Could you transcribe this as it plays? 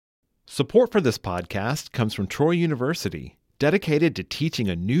Support for this podcast comes from Troy University, dedicated to teaching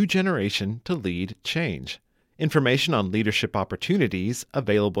a new generation to lead change. Information on leadership opportunities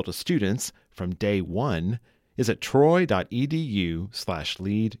available to students from day one is at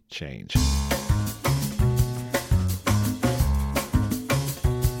troy.edu/leadchange.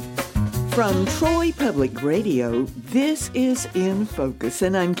 From Troy Public Radio, this is In Focus,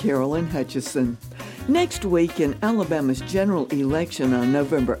 and I'm Carolyn Hutchison. Next week in Alabama's general election on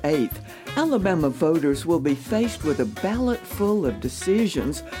November 8th, Alabama voters will be faced with a ballot full of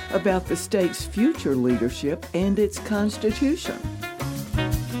decisions about the state's future leadership and its constitution.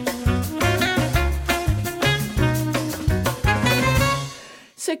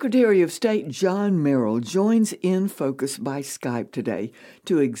 Secretary of State John Merrill joins In Focus by Skype today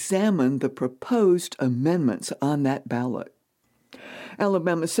to examine the proposed amendments on that ballot.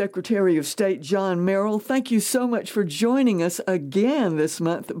 Alabama Secretary of State John Merrill, thank you so much for joining us again this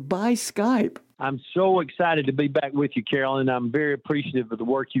month by Skype. I'm so excited to be back with you, Carolyn. I'm very appreciative of the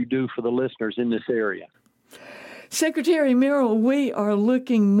work you do for the listeners in this area. Secretary Merrill, we are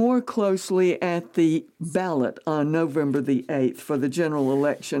looking more closely at the ballot on November the 8th for the general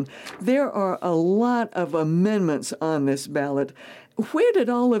election. There are a lot of amendments on this ballot. Where did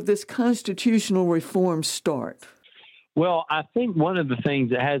all of this constitutional reform start? Well, I think one of the things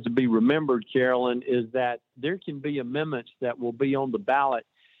that has to be remembered, Carolyn, is that there can be amendments that will be on the ballot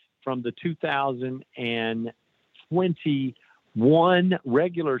from the 2021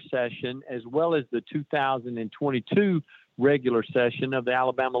 regular session as well as the 2022 regular session of the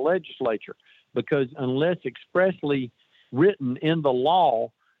Alabama legislature, because unless expressly written in the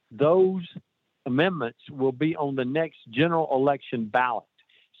law, those amendments will be on the next general election ballot.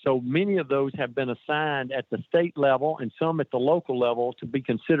 So many of those have been assigned at the state level and some at the local level to be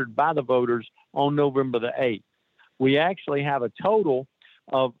considered by the voters on November the 8th. We actually have a total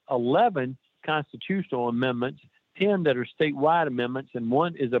of 11 constitutional amendments, 10 that are statewide amendments, and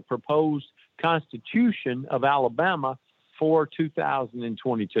one is a proposed Constitution of Alabama for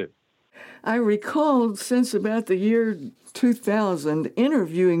 2022. I recall since about the year 2000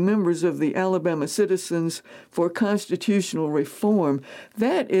 interviewing members of the Alabama Citizens for Constitutional Reform.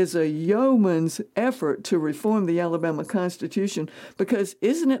 That is a yeoman's effort to reform the Alabama Constitution, because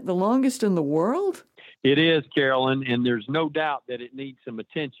isn't it the longest in the world? It is, Carolyn, and there's no doubt that it needs some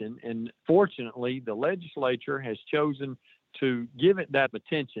attention. And fortunately, the legislature has chosen to give it that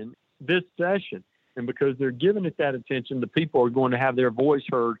attention this session. And because they're giving it that attention, the people are going to have their voice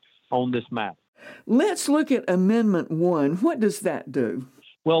heard on this matter. Let's look at Amendment 1. What does that do?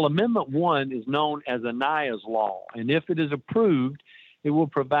 Well, Amendment 1 is known as Aniah's Law, and if it is approved, it will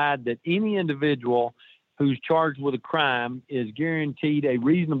provide that any individual who's charged with a crime is guaranteed a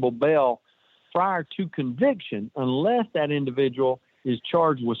reasonable bail prior to conviction unless that individual is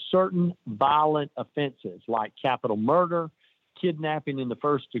charged with certain violent offenses like capital murder, kidnapping in the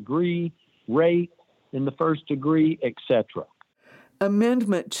first degree, rape in the first degree, etc.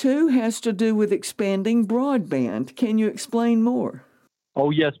 Amendment 2 has to do with expanding broadband. Can you explain more?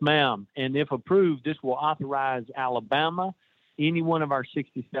 Oh, yes, ma'am. And if approved, this will authorize Alabama, any one of our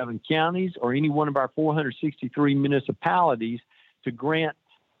 67 counties, or any one of our 463 municipalities to grant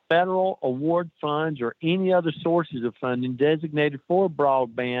federal award funds or any other sources of funding designated for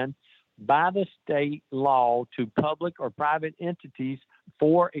broadband by the state law to public or private entities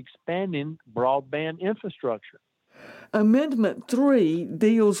for expanding broadband infrastructure. Amendment 3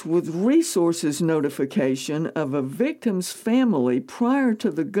 deals with resources notification of a victim's family prior to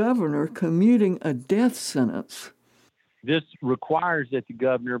the governor commuting a death sentence. This requires that the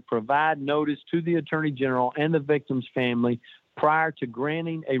governor provide notice to the Attorney General and the victim's family prior to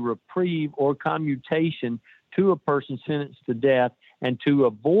granting a reprieve or commutation to a person sentenced to death, and to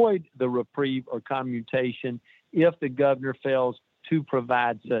avoid the reprieve or commutation if the governor fails to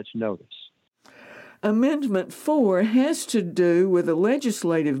provide such notice. Amendment 4 has to do with a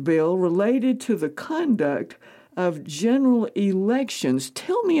legislative bill related to the conduct of general elections.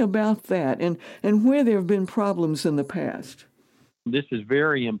 Tell me about that and where there have been problems in the past. This is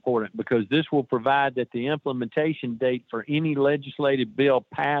very important because this will provide that the implementation date for any legislative bill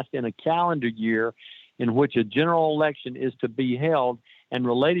passed in a calendar year in which a general election is to be held and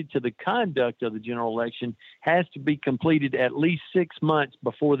related to the conduct of the general election has to be completed at least 6 months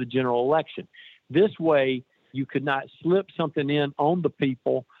before the general election. This way, you could not slip something in on the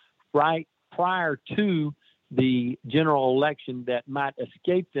people right prior to the general election that might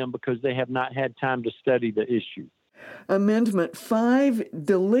escape them because they have not had time to study the issue. Amendment 5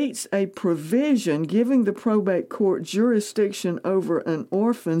 deletes a provision giving the probate court jurisdiction over an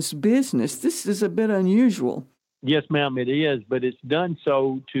orphan's business. This is a bit unusual. Yes, ma'am, it is, but it's done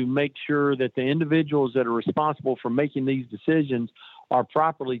so to make sure that the individuals that are responsible for making these decisions are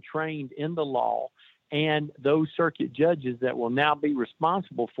properly trained in the law, and those circuit judges that will now be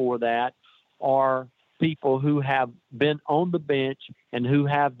responsible for that are people who have been on the bench and who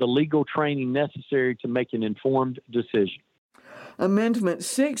have the legal training necessary to make an informed decision. Amendment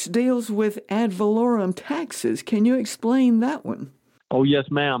 6 deals with ad valorem taxes. Can you explain that one? Oh, yes,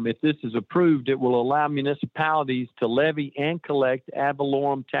 ma'am. If this is approved, it will allow municipalities to levy and collect ad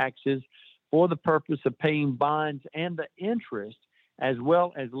valorem taxes for the purpose of paying bonds and the interest, as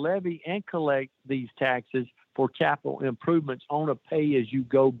well as levy and collect these taxes for capital improvements on a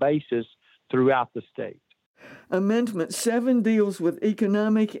pay-as-you-go basis throughout the state. Amendment 7 deals with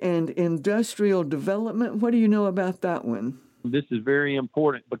economic and industrial development. What do you know about that one? This is very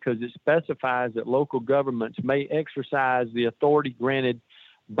important because it specifies that local governments may exercise the authority granted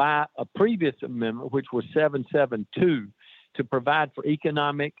by a previous amendment, which was 772, to provide for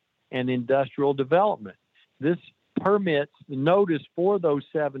economic and industrial development. This permits the notice for those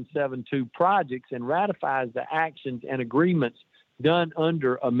 772 projects and ratifies the actions and agreements done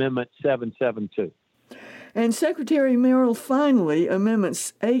under Amendment 772. And Secretary Merrill, finally,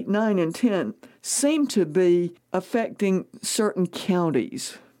 Amendments 8, 9, and 10 seem to be affecting certain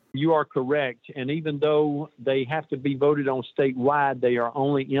counties. You are correct. And even though they have to be voted on statewide, they are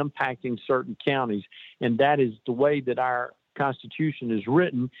only impacting certain counties. And that is the way that our Constitution is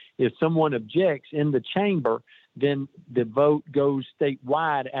written. If someone objects in the chamber, then the vote goes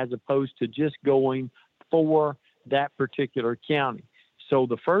statewide as opposed to just going for that particular county. So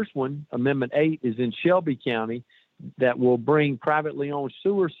the first one, Amendment 8, is in Shelby County, that will bring privately owned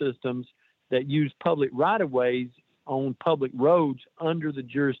sewer systems that use public right-of-ways on public roads under the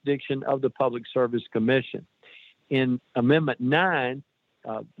jurisdiction of the Public Service Commission. In Amendment 9,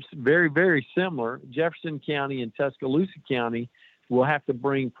 very, very similar, Jefferson County and Tuscaloosa County will have to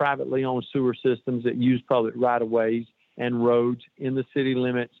bring privately owned sewer systems that use public right-of-ways and roads in the city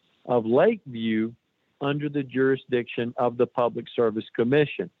limits of Lakeview under the jurisdiction of the Public Service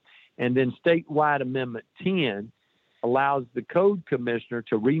Commission. And then statewide Amendment 10 allows the Code Commissioner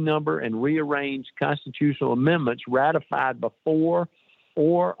to renumber and rearrange constitutional amendments ratified before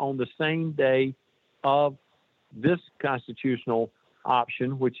or on the same day of this constitutional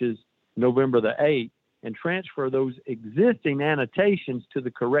option, which is November the 8th, and transfer those existing annotations to the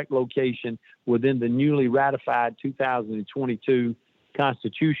correct location within the newly ratified 2022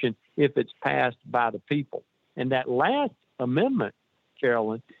 Constitution if it's passed by the people. And that last amendment,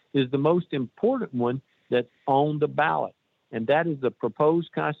 Carolyn, is the most important one that's on the ballot, and that is the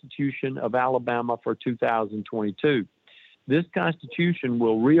proposed Constitution of Alabama for 2022. This Constitution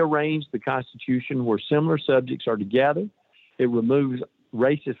will rearrange the Constitution where similar subjects are together. It removes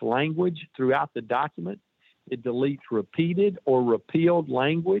racist language throughout the document. It deletes repeated or repealed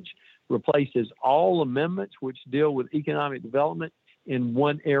language, replaces all amendments which deal with economic development in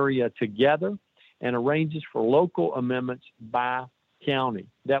one area together, and arranges for local amendments by county.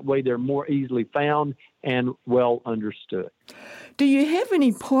 That way they're more easily found and well understood. Do you have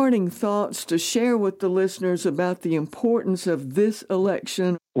any parting thoughts to share with the listeners about the importance of this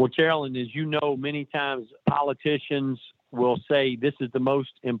election? Well, Carolyn, as you know, many times politicians will say this is the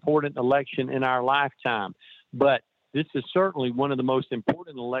most important election in our lifetime. But this is certainly one of the most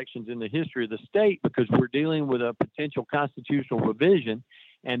important elections in the history of the state because we're dealing with a potential constitutional revision.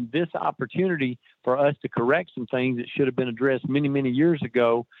 And this opportunity for us to correct some things that should have been addressed many, many years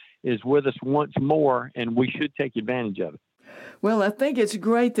ago is with us once more, and we should take advantage of it. Well, I think it's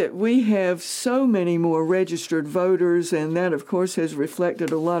great that we have so many more registered voters, and that, of course, has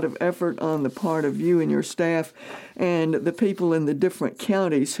reflected a lot of effort on the part of you and your staff and the people in the different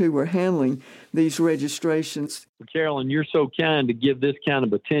counties who were handling these registrations. Carolyn, you're so kind to give this kind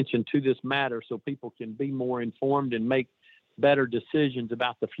of attention to this matter so people can be more informed and make better decisions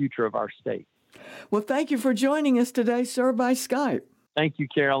about the future of our state. Well, thank you for joining us today, sir, by Skype. Thank you,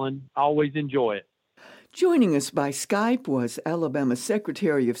 Carolyn. Always enjoy it. Joining us by Skype was Alabama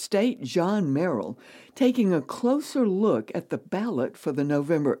Secretary of State John Merrill, taking a closer look at the ballot for the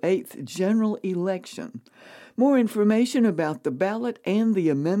November 8th general election. More information about the ballot and the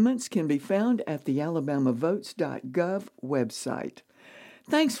amendments can be found at the alabamavotes.gov website.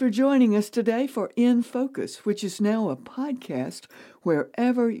 Thanks for joining us today for In Focus, which is now a podcast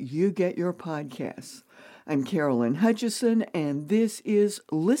wherever you get your podcasts. I'm Carolyn Hutchison, and this is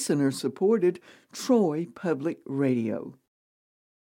listener-supported Troy Public Radio.